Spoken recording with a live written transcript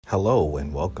Hello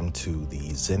and welcome to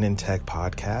the Zen In Tech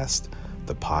podcast,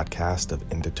 the podcast of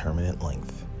indeterminate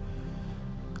length.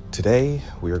 Today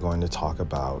we are going to talk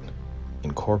about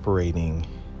incorporating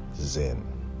Zen.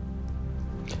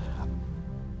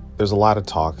 There's a lot of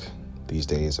talk these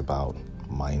days about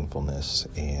mindfulness,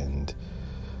 and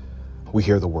we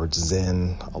hear the word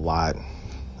Zen a lot.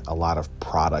 A lot of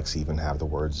products even have the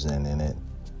word Zen in it,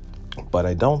 but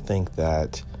I don't think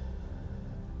that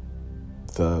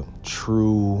the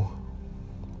true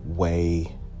way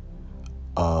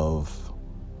of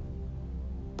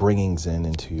bringing Zen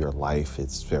into your life,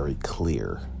 it's very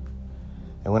clear.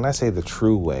 And when I say the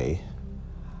true way,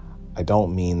 I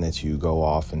don't mean that you go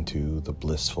off into the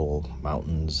blissful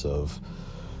mountains of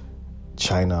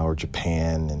China or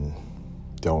Japan and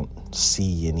don't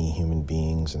see any human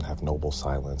beings and have noble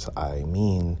silence. I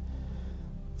mean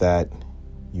that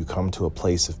you come to a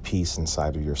place of peace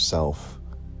inside of yourself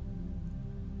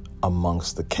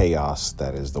amongst the chaos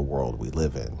that is the world we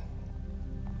live in.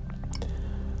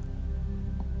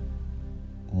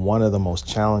 One of the most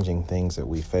challenging things that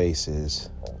we face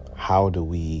is how do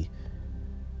we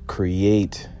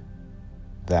create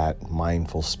that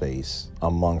mindful space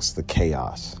amongst the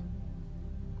chaos?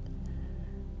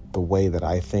 The way that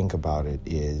I think about it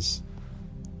is,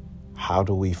 how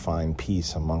do we find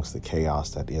peace amongst the chaos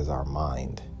that is our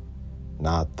mind,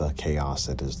 not the chaos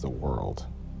that is the world?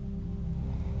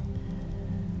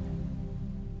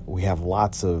 We have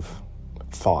lots of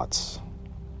thoughts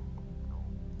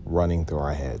running through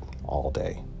our head all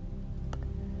day.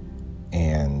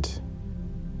 And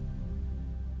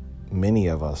many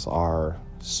of us are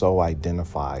so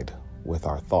identified with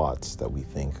our thoughts that we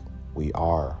think we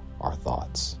are our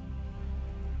thoughts.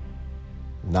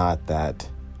 Not that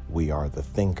we are the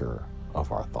thinker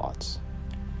of our thoughts.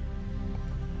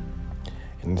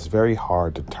 And it's very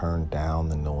hard to turn down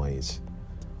the noise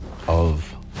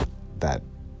of that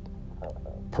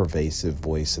pervasive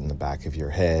voice in the back of your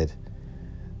head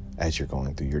as you're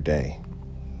going through your day.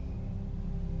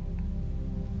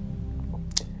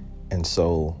 And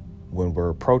so when we're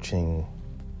approaching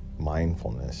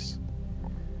mindfulness,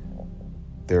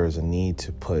 there is a need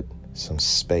to put some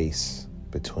space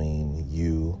between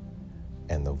you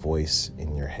and the voice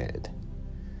in your head.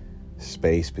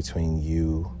 Space between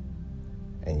you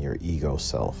and your ego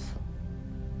self.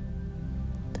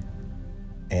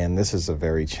 And this is a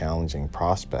very challenging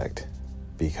prospect,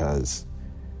 because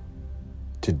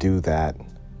to do that,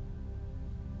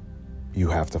 you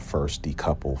have to first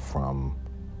decouple from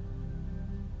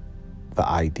the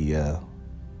idea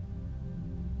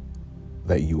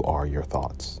that you are your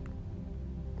thoughts,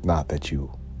 not that you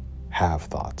have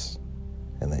thoughts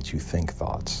and that you think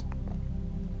thoughts.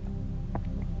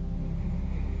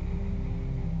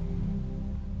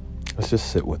 Let's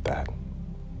just sit with that.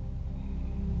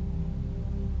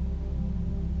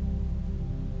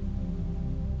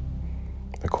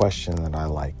 The question that I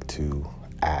like to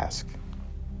ask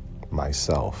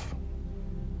myself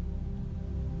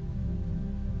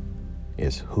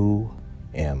is, who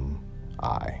am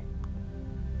I?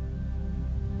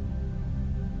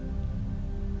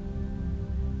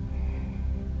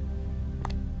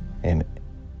 And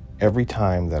every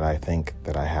time that I think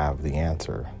that I have the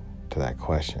answer to that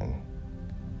question,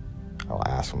 I'll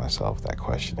ask myself that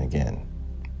question again.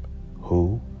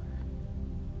 Who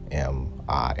am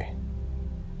I?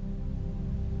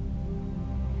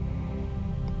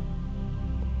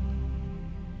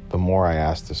 The more I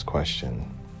ask this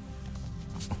question,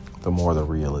 the more the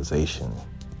realization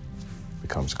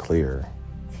becomes clear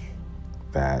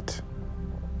that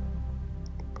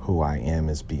who I am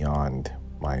is beyond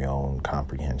my own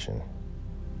comprehension,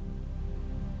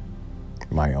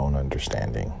 my own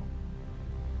understanding.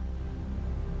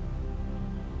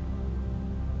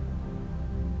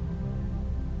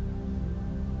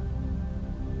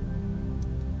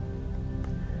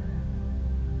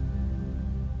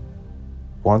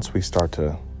 Once we start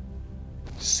to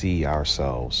see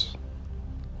ourselves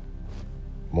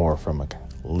more from a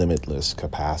limitless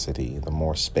capacity, the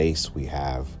more space we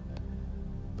have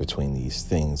between these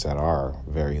things that are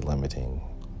very limiting,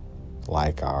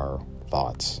 like our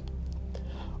thoughts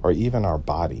or even our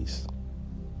bodies.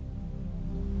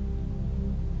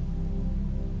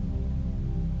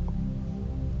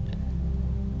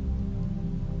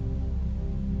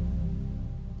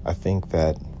 I think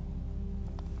that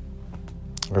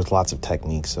there's lots of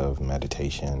techniques of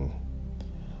meditation,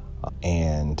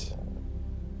 and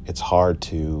it's hard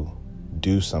to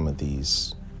do some of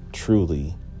these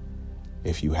truly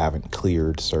if you haven't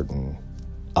cleared certain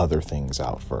other things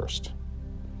out first.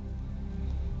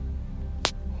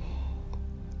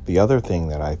 The other thing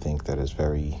that I think that is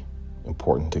very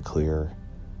important to clear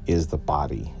is the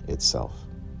body itself.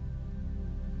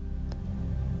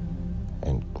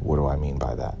 And what do I mean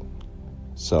by that?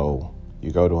 So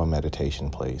you go to a meditation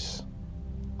place,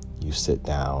 you sit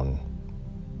down,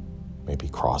 maybe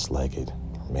cross-legged,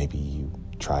 maybe you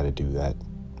try to do that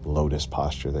lotus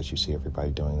posture that you see everybody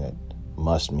doing that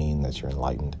must mean that you're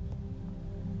enlightened.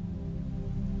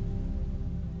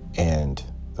 And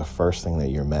the first thing that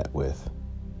you're met with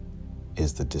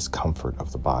is the discomfort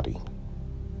of the body.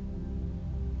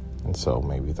 And so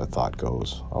maybe the thought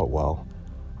goes, oh, well,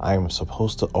 I am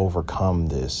supposed to overcome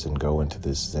this and go into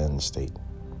this Zen state.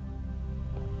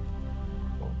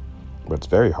 But it's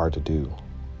very hard to do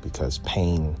because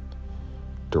pain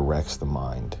directs the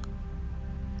mind.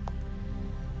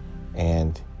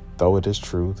 And though it is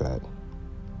true that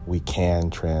we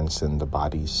can transcend the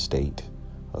body's state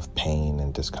of pain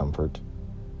and discomfort,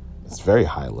 it's very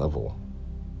high level.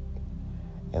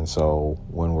 And so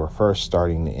when we're first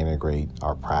starting to integrate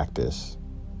our practice,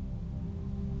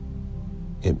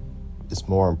 it is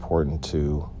more important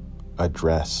to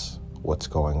address what's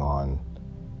going on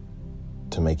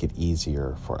to make it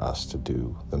easier for us to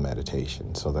do the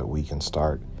meditation so that we can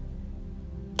start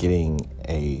getting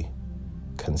a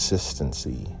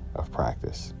consistency of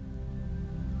practice.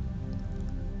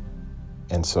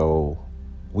 And so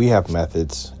we have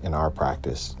methods in our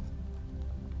practice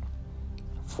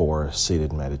for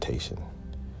seated meditation,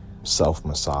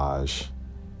 self-massage,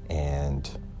 and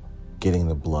getting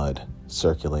the blood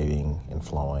circulating and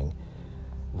flowing,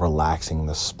 relaxing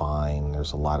the spine.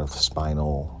 There's a lot of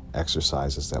spinal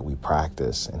exercises that we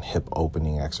practice and hip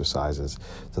opening exercises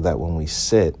so that when we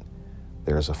sit,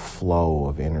 there's a flow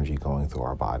of energy going through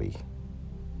our body.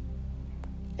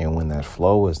 And when that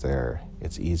flow is there,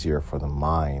 it's easier for the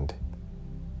mind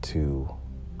to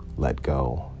let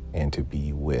go and to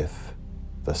be with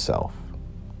the self.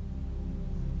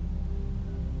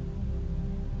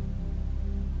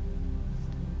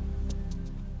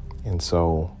 And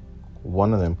so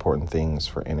one of the important things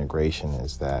for integration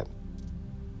is that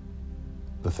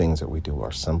the things that we do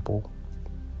are simple,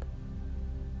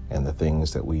 and the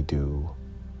things that we do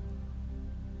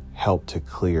help to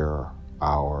clear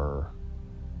our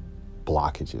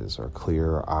blockages or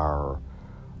clear our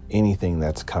anything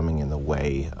that's coming in the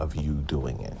way of you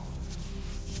doing it.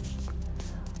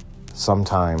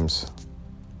 Sometimes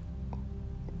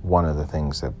one of the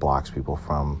things that blocks people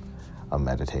from a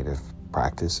meditative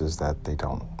practice is that they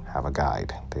don't have a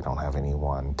guide. They don't have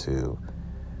anyone to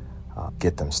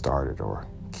get them started or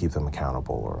keep them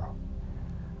accountable,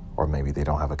 or maybe they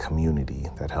don't have a community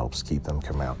that helps keep them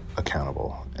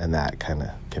accountable, and that kind of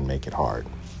can make it hard.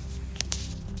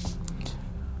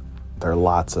 There are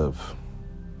lots of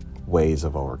ways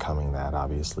of overcoming that,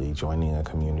 obviously. Joining a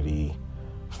community,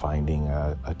 finding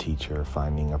a teacher,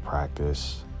 finding a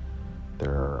practice.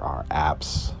 There are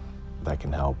apps that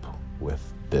can help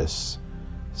with this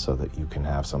so that you can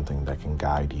have something that can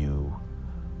guide you.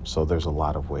 So there's a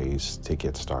lot of ways to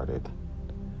get started.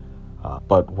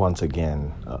 But once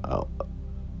again,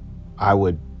 I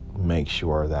would make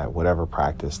sure that whatever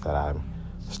practice that I'm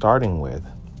starting with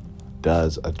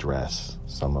does address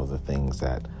some of the things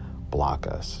that block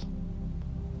us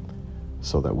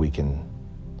so that we can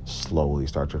slowly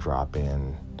start to drop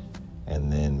in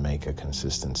and then make a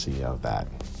consistency of that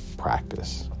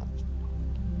practice.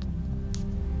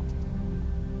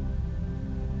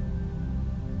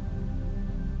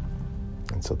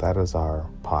 And so that is our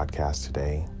podcast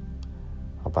today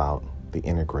about the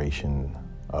integration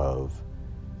of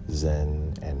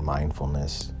Zen and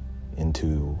mindfulness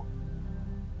into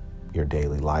your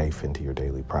daily life, into your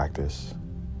daily practice.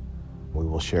 We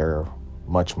will share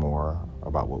much more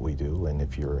about what we do, and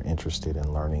if you're interested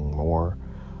in learning more,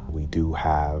 we do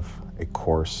have a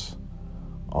course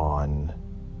on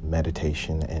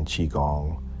meditation and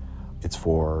Qigong. It's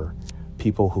for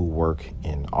people who work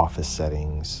in office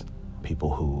settings,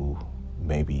 people who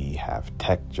maybe have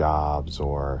tech jobs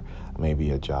or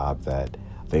maybe a job that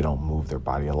they don't move their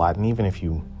body a lot. And even if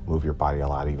you move your body a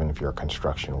lot, even if you're a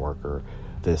construction worker,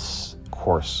 this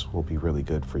course will be really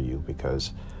good for you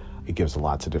because it gives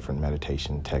lots of different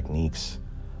meditation techniques,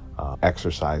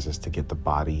 exercises to get the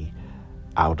body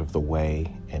out of the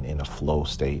way and in a flow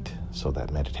state so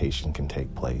that meditation can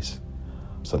take place.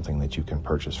 Something that you can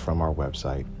purchase from our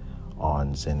website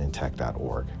on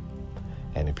zenintech.org.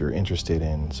 And if you're interested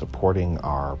in supporting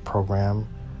our program,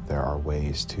 there are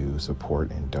ways to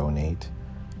support and donate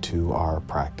to our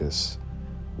practice.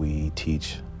 We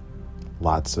teach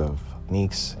lots of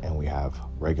techniques, and we have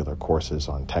regular courses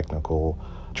on technical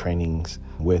trainings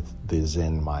with the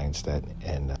Zen mindset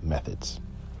and methods.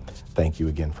 Thank you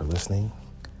again for listening.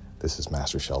 This is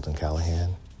Master Sheldon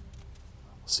Callahan.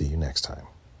 See you next time.